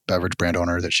successful beverage brand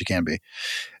owner that she can be.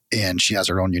 And she has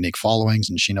her own unique followings,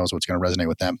 and she knows what's going to resonate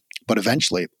with them. But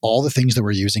eventually, all the things that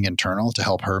we're using internal to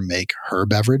help her make her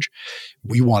beverage,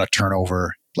 we want to turn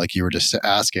over, like you were just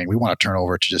asking, we want to turn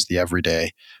over to just the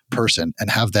everyday person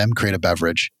and have them create a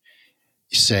beverage.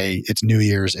 Say it's New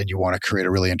Year's and you want to create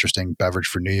a really interesting beverage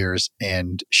for New Year's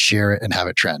and share it and have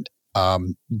it trend.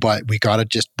 But we got to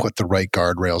just put the right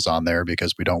guardrails on there,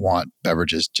 because we don't want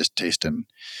beverages just tasting,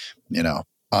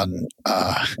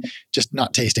 just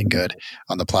not tasting good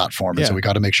on the platform. And so we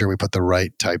got to make sure we put the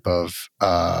right type of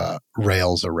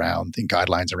rails around and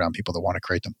guidelines around people that want to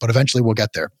create them. But eventually we'll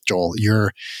get there, Joel.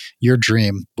 Your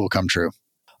dream will come true.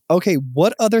 Okay,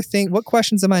 what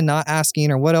questions am I not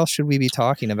asking, or what else should we be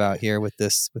talking about here with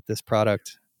this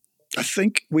product? I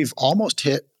think we've almost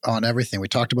hit on everything. We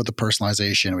talked about the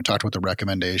personalization. We talked about the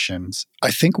recommendations.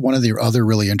 I think one of the other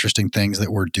really interesting things that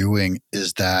we're doing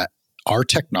is that our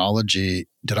technology,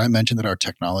 did I mention that our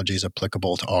technology is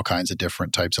applicable to all kinds of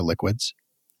different types of liquids?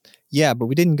 Yeah, but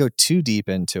we didn't go too deep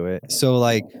into it. So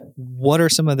like, what are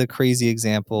some of the crazy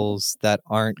examples that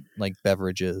aren't like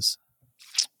beverages?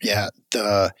 Yeah.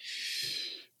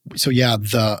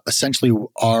 Essentially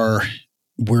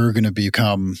we're going to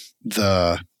become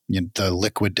the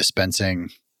liquid dispensing,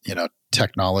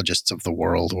 technologists of the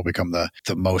world. Will become the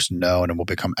most known, and we'll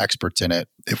become experts in it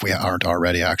if we aren't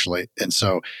already, actually. And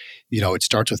so, it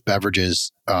starts with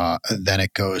beverages, and then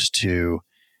it goes to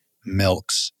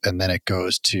milks, and then it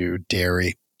goes to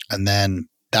dairy, and then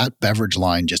that beverage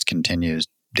line just continues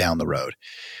down the road.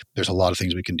 There's a lot of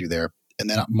things we can do there. And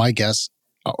then my guess,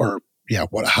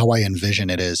 how I envision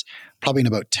it is probably in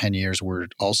about 10 years, we're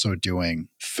also doing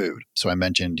food. So I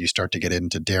mentioned you start to get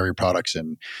into dairy products,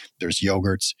 and there's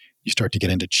yogurts. You start to get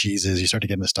into cheeses. You start to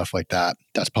get into stuff like that.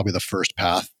 That's probably the first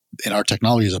path. And our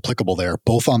technology is applicable there,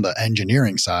 both on the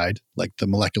engineering side, like the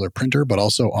molecular printer, but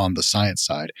also on the science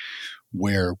side,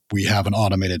 where we have an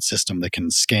automated system that can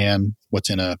scan what's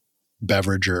in a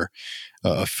beverage or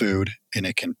a food, and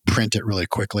it can print it really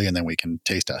quickly, and then we can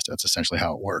taste test it. That's essentially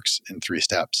how it works in 3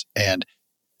 steps. And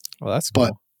well, that's cool.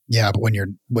 But when you're,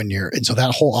 and so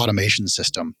that whole automation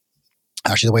system,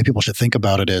 actually the way people should think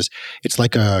about it is it's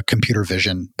like a computer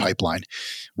vision pipeline,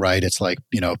 right? It's like,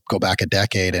 go back a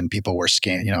decade and people were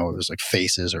scanning, it was like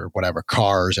faces or whatever,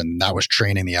 cars, and that was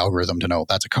training the algorithm to know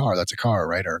that's a car,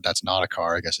 right? Or that's not a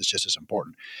car. I guess it's just as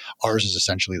important. Ours is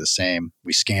essentially the same.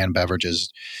 We scan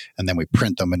beverages and then we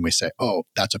print them, and we say, oh,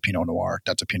 that's a Pinot Noir,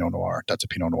 that's a Pinot Noir, that's a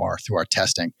Pinot Noir, through our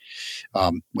testing.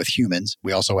 With humans,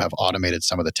 we also have automated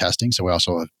some of the testing. So we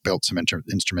also have built some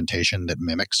instrumentation that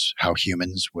mimics how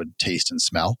humans would taste and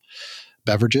smell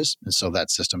beverages, and so that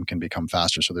system can become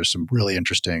faster. So there's some really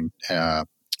interesting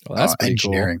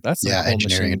engineering, cool. That's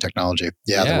engineering and technology,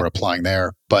 that we're applying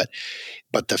there. But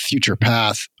the future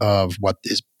path of what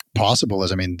is possible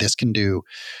is, this can do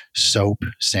soap,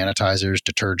 sanitizers,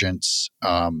 detergents.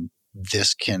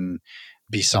 This can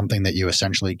be something that you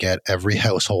essentially get every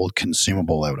household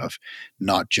consumable out of,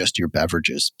 not just your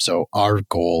beverages. So our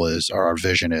goal is, or our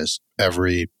vision is,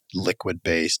 every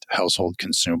liquid-based household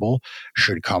consumable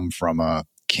should come from a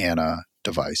Canna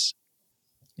device.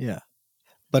 Yeah.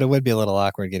 But it would be a little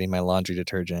awkward getting my laundry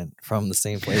detergent from the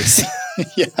same place.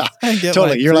 Yeah,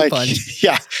 totally. You're like,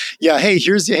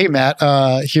 hey, Matt,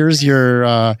 here's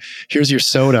your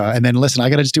soda. And then listen, I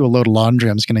got to just do a load of laundry.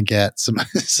 I'm just going to get some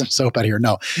soap out of here.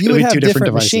 No, you would have 2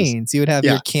 different machines. You would have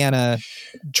your Canna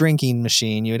drinking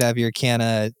machine. You would have your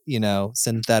Canna,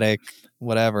 synthetic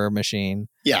whatever machine.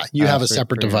 Yeah. You have a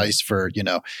separate device for,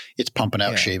 it's pumping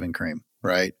out shaving cream.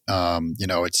 Right.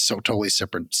 It's so totally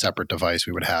separate device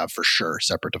we would have, for sure,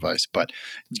 separate device, but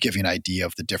give you an idea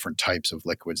of the different types of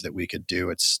liquids that we could do.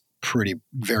 It's pretty,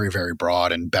 very, very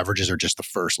broad, and beverages are just the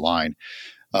first line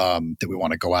that we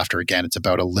want to go after. Again, it's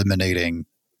about eliminating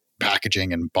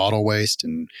packaging and bottle waste,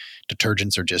 and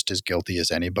detergents are just as guilty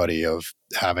as anybody of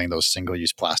having those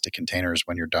single-use plastic containers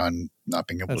when you're done not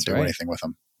being able to do anything with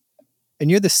them.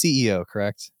 And you're the CEO,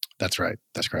 correct? That's right.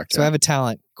 That's correct. So I have a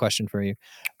talent question for you.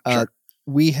 Sure.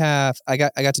 I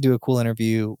got to do a cool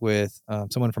interview with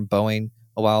someone from Boeing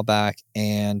a a while back,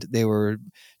 and they were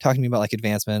talking to me about like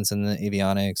advancements in the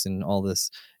avionics and all this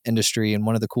industry. And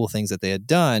one of the cool things that they had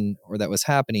done, or that was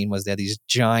happening, was they had these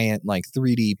giant like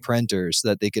 3D printers so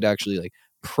that they could actually like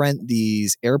print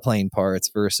these airplane parts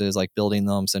versus like building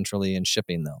them centrally and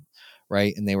shipping them,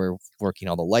 right? And they were working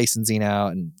all the licensing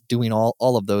out and doing all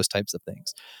of those types of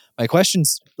things. My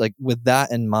question's like, with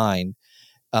that in mind,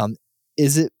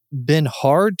 is it been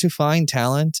hard to find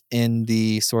talent in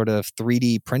the sort of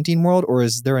 3D printing world, or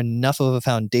is there enough of a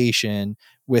foundation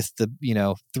with the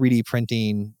 3D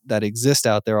printing that exists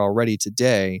out there already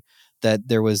today that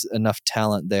there was enough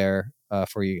talent there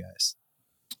for you guys?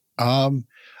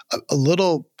 A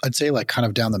little, I'd say, like kind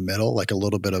of down the middle, like a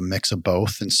little bit of mix of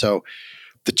both. And so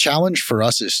the challenge for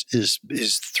us is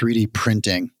 3D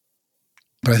printing.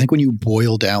 But I think when you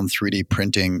boil down 3D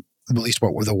printing, at least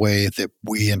the way that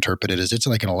we interpret it is, it's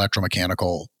like an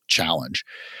electromechanical challenge,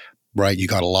 right? You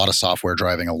got a lot of software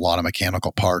driving a lot of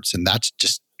mechanical parts, and that's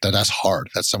hard.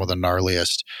 That's some of the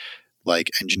gnarliest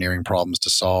like engineering problems to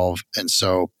solve. And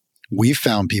so we've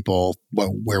found people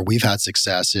where we've had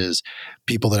success is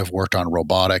people that have worked on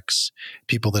robotics,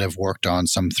 people that have worked on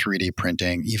some 3D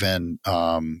printing, even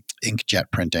inkjet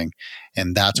printing,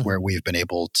 and that's where we've been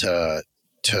able to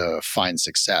find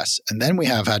success. And then we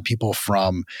have had people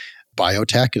from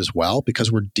biotech as well,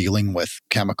 because we're dealing with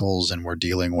chemicals and we're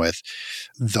dealing with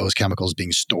those chemicals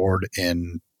being stored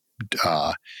in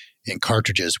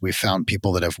cartridges. We've found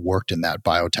people that have worked in that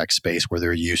biotech space where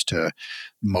they're used to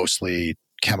mostly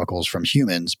chemicals from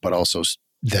humans, but also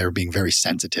they're being very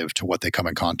sensitive to what they come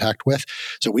in contact with.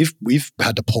 So we've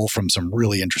had to pull from some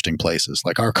really interesting places.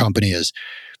 Like our company is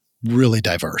really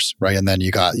diverse, right? And then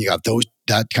you got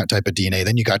that type of DNA.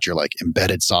 Then you got your like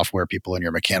embedded software people and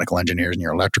your mechanical engineers and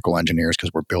your electrical engineers,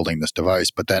 because we're building this device.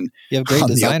 But then you have great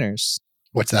designers.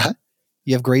 What's that?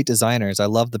 You have great designers. I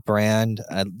love the brand,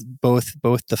 both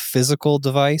the physical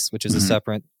device, which is a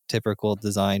separate typical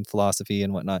design philosophy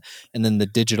and whatnot, and then the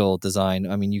digital design.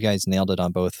 I mean, you guys nailed it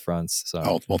on both fronts. So,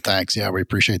 oh well, thanks. Yeah, we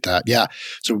appreciate that. Yeah,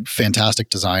 so fantastic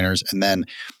designers, and then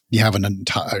you have an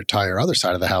entire other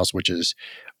side of the house, which is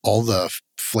all the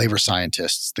flavor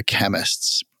scientists, the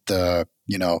chemists, the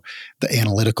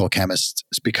analytical chemists,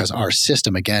 because our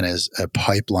system again is a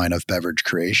pipeline of beverage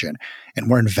creation, and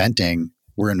we're inventing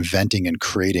and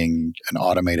creating an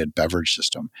automated beverage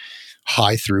system.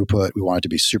 High throughput. We want it to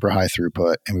be super high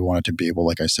throughput, and we want it to be able,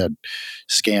 like I said,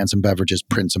 scan some beverages,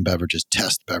 print some beverages,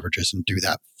 test beverages, and do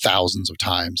that thousands of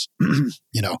times,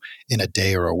 in a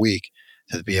day or a week,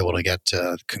 to be able to get to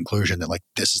the conclusion that like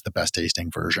this is the best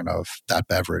tasting version of that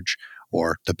beverage,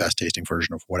 or the best tasting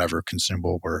version of whatever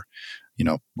consumable we're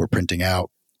printing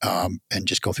out, and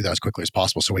just go through that as quickly as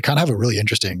possible. So we kind of have a really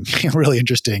interesting,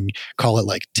 call it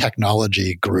like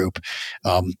technology group,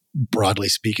 broadly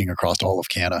speaking, across all of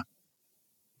Canada.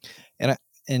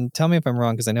 And tell me if I'm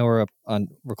wrong, because I know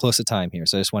we're close to time here.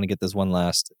 So I just want to get this one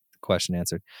last question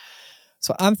answered.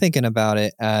 So I'm thinking about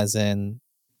it as in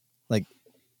like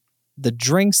the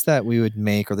drinks that we would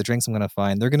make, or the drinks I'm going to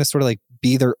find, they're going to sort of like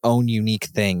be their own unique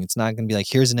thing. It's not going to be like,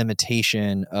 here's an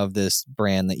imitation of this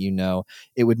brand that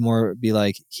It would more be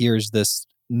like, here's this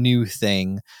new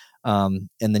thing. And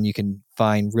then you can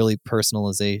find really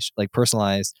personalized,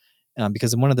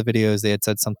 because in one of the videos they had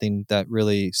said something that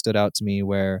really stood out to me,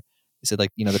 where they said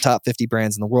like, the top 50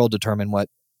 brands in the world determine what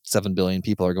 7 billion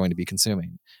people are going to be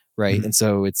consuming. Right. Mm-hmm. And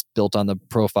so it's built on the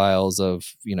profiles of,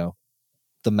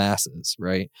 the masses,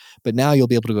 right? But now you'll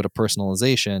be able to go to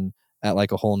personalization at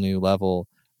like a whole new level.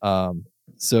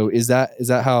 So is that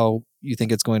how you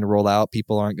think it's going to roll out?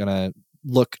 People aren't going to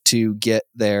look to get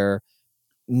their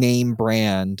name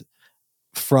brand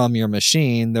from your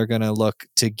machine. They're going to look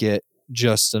to get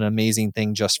just an amazing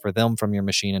thing just for them from your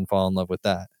machine and fall in love with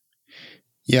that.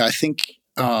 Yeah, I think,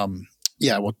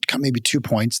 maybe 2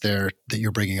 points there that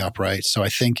you're bringing up, right? So I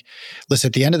think, listen,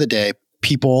 at the end of the day,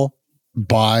 people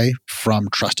buy from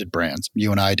trusted brands.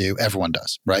 You and I do. Everyone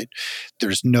does, right?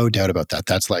 There's no doubt about that.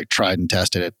 That's like tried and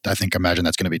tested. Imagine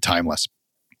that's going to be timeless.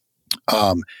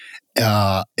 And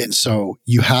so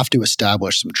you have to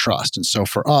establish some trust. And so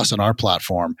for us on our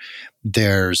platform,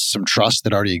 there's some trust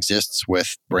that already exists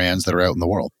with brands that are out in the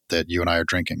world that you and I are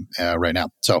drinking right now.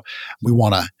 So we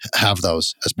want to have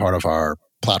those as part of our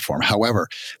platform. However,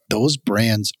 those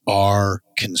brands are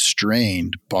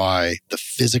constrained by the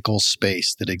physical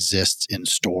space that exists in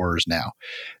stores now.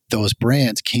 Those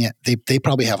brands they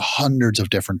probably have hundreds of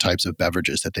different types of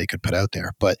beverages that they could put out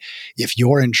there. But if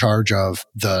you're in charge of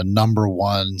the number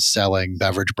one selling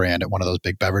beverage brand at one of those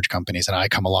big beverage companies, and I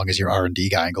come along as your R&D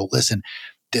guy and go, listen,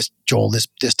 this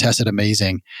tested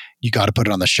amazing, you got to put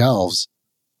it on the shelves.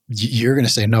 you're going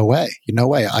to say, no way.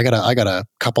 I got a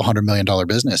couple $100 million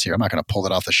business here. I'm not going to pull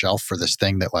it off the shelf for this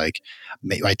thing that like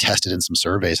I tested in some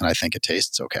surveys and I think it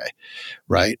tastes okay.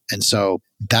 Right. And so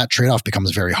that trade-off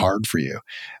becomes very hard for you.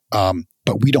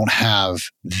 But we don't have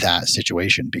that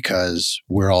situation because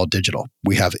we're all digital.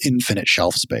 We have infinite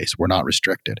shelf space. We're not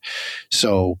restricted.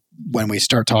 So when we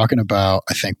start talking about,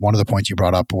 I think one of the points you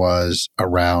brought up was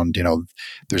around,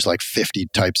 there's like 50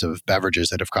 types of beverages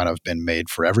that have kind of been made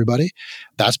for everybody.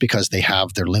 That's because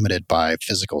they're limited by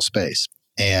physical space.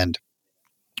 And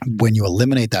when you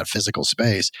eliminate that physical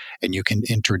space and you can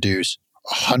introduce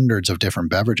hundreds of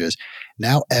different beverages,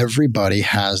 now everybody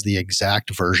has the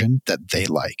exact version that they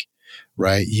like.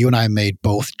 Right. You and I may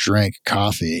both drink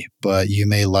coffee, but you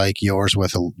may like yours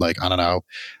with a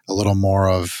little more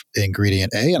of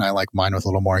ingredient A, and I like mine with a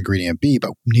little more ingredient B,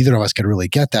 but neither of us could really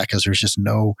get that because there's just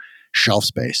no shelf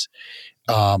space.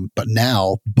 But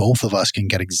now both of us can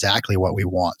get exactly what we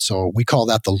want. So we call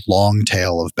that the long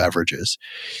tail of beverages.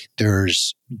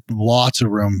 There's lots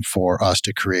of room for us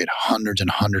to create hundreds and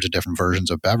hundreds of different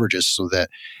versions of beverages so that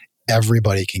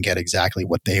everybody can get exactly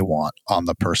what they want on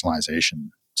the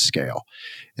personalization scale.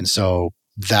 And so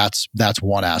that's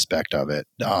one aspect of it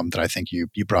that I think you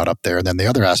brought up there. And then the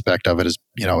other aspect of it is,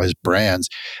 is brands.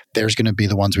 There's going to be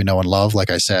the ones we know and love. Like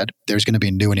I said, there's going to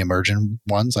be new and emerging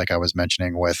ones, like I was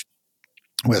mentioning with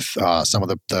some of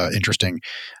the interesting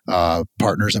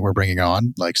partners that we're bringing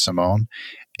on, like Simone.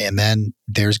 And then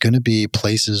there's going to be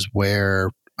places where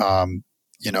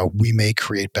we may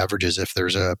create beverages if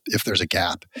there's a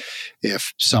gap.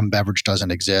 If some beverage doesn't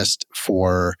exist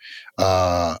for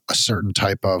a certain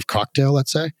type of cocktail,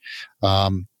 let's say,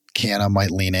 Canna might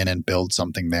lean in and build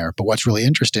something there. But what's really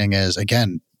interesting is,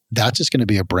 again, that's just going to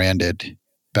be a branded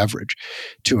beverage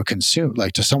to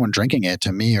to someone drinking it,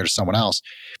 to me or to someone else.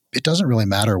 It doesn't really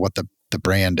matter what the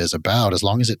brand is about, as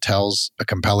long as it tells a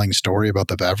compelling story about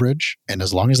the beverage, and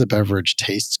as long as the beverage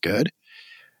tastes good.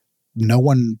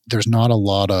 There's not a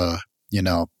lot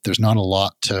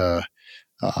to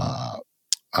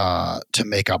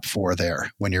make up for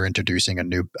there when you're introducing a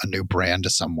new brand to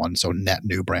someone. So net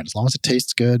new brand, as long as it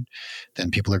tastes good,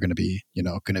 then people are going to be,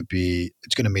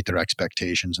 it's going to meet their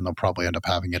expectations and they'll probably end up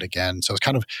having it again. So it's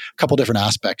kind of a couple different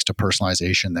aspects to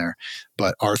personalization there.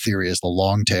 But our theory is the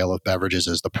long tail of beverages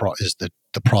is the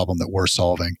problem that we're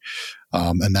solving.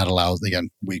 And that allows, again,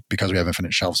 because we have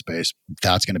infinite shelf space,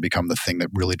 that's going to become the thing that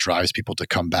really drives people to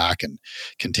come back and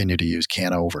continue to use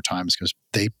Canna over time, because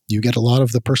you get a lot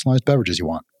of the personalized beverages you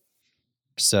want.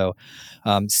 So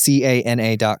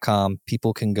CANA.com,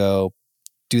 people can go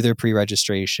do their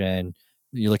pre-registration.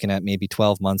 You're looking at maybe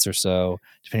 12 months or so,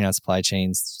 depending on supply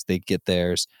chains, they get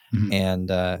theirs. Mm-hmm. And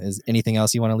is anything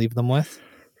else you want to leave them with?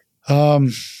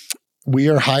 We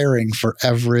are hiring for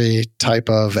every type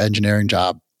of engineering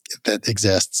job that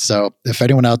exists. So if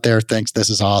anyone out there thinks this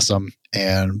is awesome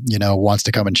and, wants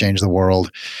to come and change the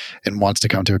world and wants to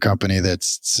come to a company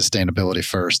that's sustainability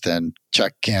first, then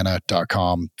check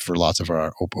Canna.com for lots of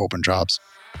our open jobs.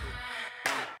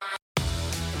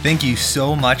 Thank you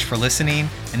so much for listening.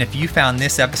 And if you found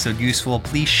this episode useful,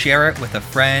 please share it with a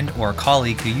friend or a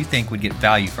colleague who you think would get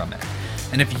value from it.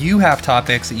 And if you have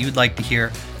topics that you'd like to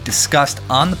hear discussed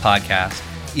on the podcast,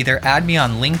 either add me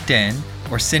on LinkedIn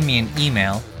or send me an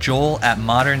email,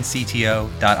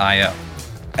 joel@moderncto.io.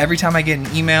 Every time I get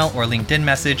an email or LinkedIn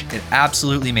message, it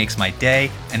absolutely makes my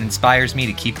day and inspires me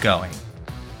to keep going.